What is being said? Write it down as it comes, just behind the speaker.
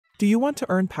Do you want to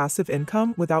earn passive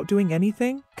income without doing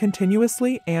anything,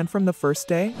 continuously and from the first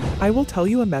day? I will tell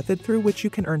you a method through which you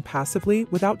can earn passively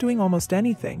without doing almost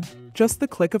anything. Just the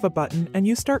click of a button and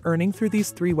you start earning through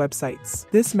these 3 websites.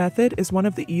 This method is one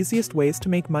of the easiest ways to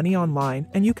make money online,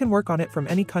 and you can work on it from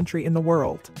any country in the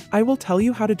world. I will tell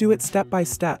you how to do it step by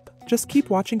step. Just keep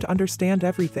watching to understand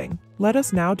everything. Let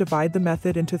us now divide the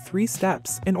method into 3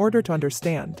 steps in order to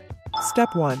understand.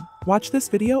 Step 1. Watch this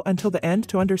video until the end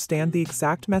to understand the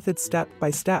exact method step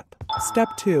by step. Step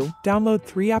 2. Download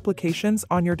 3 applications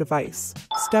on your device.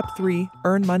 Step 3.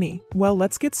 Earn money. Well,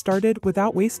 let's get started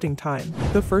without wasting time.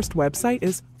 The first website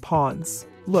is Pawns.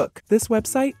 Look, this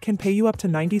website can pay you up to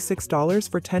 $96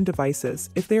 for 10 devices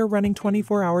if they are running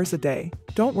 24 hours a day.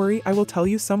 Don't worry, I will tell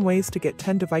you some ways to get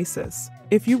 10 devices.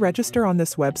 If you register on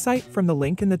this website from the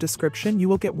link in the description, you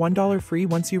will get $1 free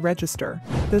once you register.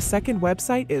 The second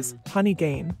website is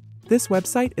Honeygain. This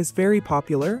website is very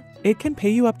popular. It can pay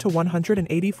you up to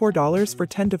 $184 for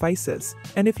 10 devices,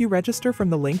 and if you register from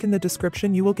the link in the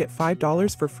description, you will get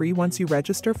 $5 for free once you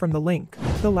register from the link.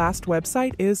 The last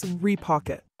website is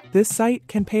Repocket. This site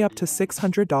can pay up to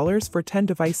 $600 for 10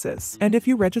 devices, and if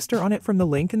you register on it from the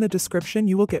link in the description,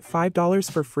 you will get $5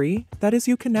 for free. That is,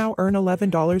 you can now earn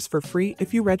 $11 for free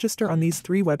if you register on these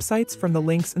 3 websites from the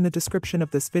links in the description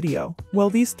of this video. Well,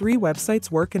 these 3 websites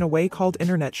work in a way called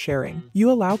internet sharing. You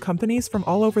allow companies from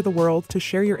all over the world to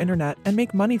share your internet and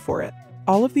make money for it.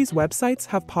 All of these websites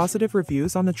have positive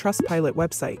reviews on the Trustpilot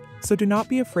website, so do not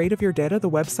be afraid of your data. The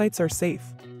websites are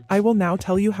safe. I will now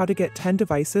tell you how to get 10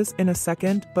 devices in a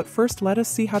second, but first let us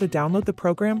see how to download the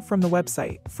program from the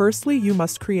website. Firstly, you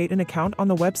must create an account on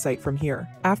the website from here.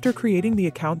 After creating the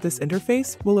account, this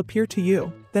interface will appear to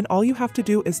you. Then all you have to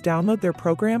do is download their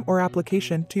program or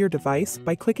application to your device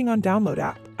by clicking on Download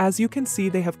App. As you can see,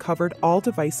 they have covered all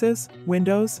devices: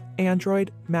 Windows,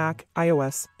 Android, Mac,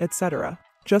 iOS, etc.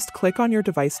 Just click on your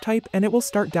device type and it will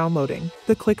start downloading.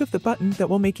 The click of the button that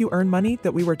will make you earn money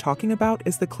that we were talking about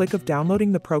is the click of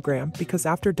downloading the program, because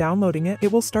after downloading it,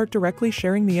 it will start directly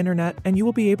sharing the internet and you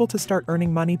will be able to start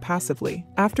earning money passively.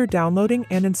 After downloading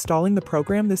and installing the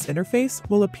program, this interface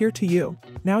will appear to you.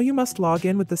 Now you must log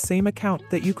in with the same account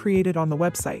that you created on the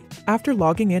website. After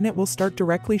logging in, it will start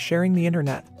directly sharing the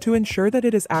internet. To ensure that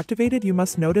it is activated, you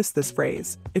must notice this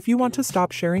phrase. If you want to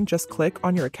stop sharing, just click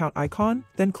on your account icon,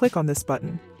 then click on this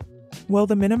button. Well,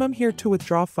 the minimum here to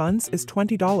withdraw funds is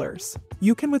 $20.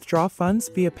 You can withdraw funds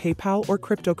via PayPal or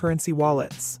cryptocurrency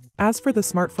wallets. As for the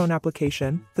smartphone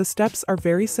application, the steps are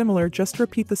very similar. Just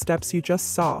repeat the steps you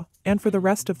just saw. And for the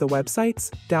rest of the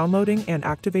websites, downloading and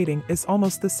activating is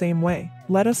almost the same way.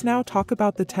 Let us now talk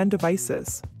about the 10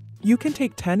 devices. You can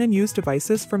take 10 unused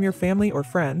devices from your family or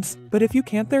friends, but if you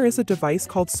can't, there is a device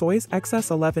called Soyes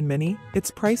XS11 Mini. Its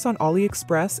price on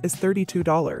AliExpress is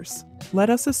 $32.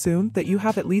 Let us assume that you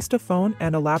have at least a phone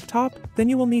and a laptop, then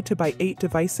you will need to buy 8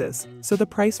 devices, so the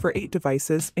price for 8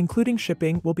 devices, including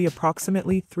shipping, will be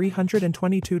approximately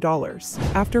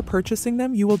 $322. After purchasing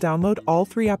them, you will download all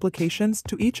 3 applications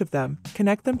to each of them,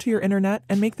 connect them to your internet,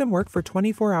 and make them work for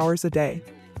 24 hours a day.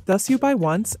 Thus, you buy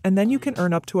once, and then you can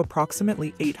earn up to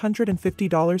approximately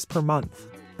 $850 per month.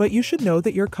 But you should know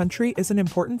that your country is an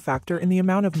important factor in the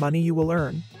amount of money you will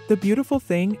earn. The beautiful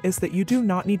thing is that you do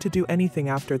not need to do anything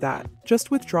after that.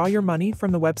 Just withdraw your money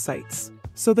from the websites.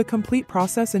 So the complete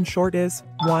process in short is: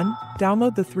 1.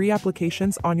 Download the 3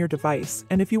 applications on your device,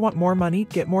 and if you want more money,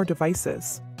 get more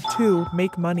devices. 2.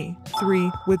 Make money. 3.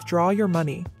 Withdraw your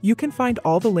money. You can find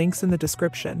all the links in the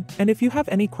description, and if you have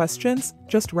any questions,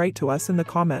 just write to us in the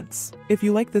comments. If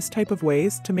you like this type of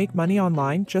ways to make money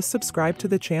online, just subscribe to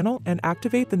the channel and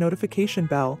activate the notification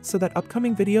bell so that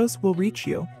upcoming videos will reach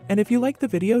you. And if you like the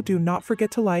video, do not forget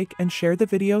to like and share the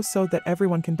video so that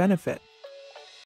everyone can benefit.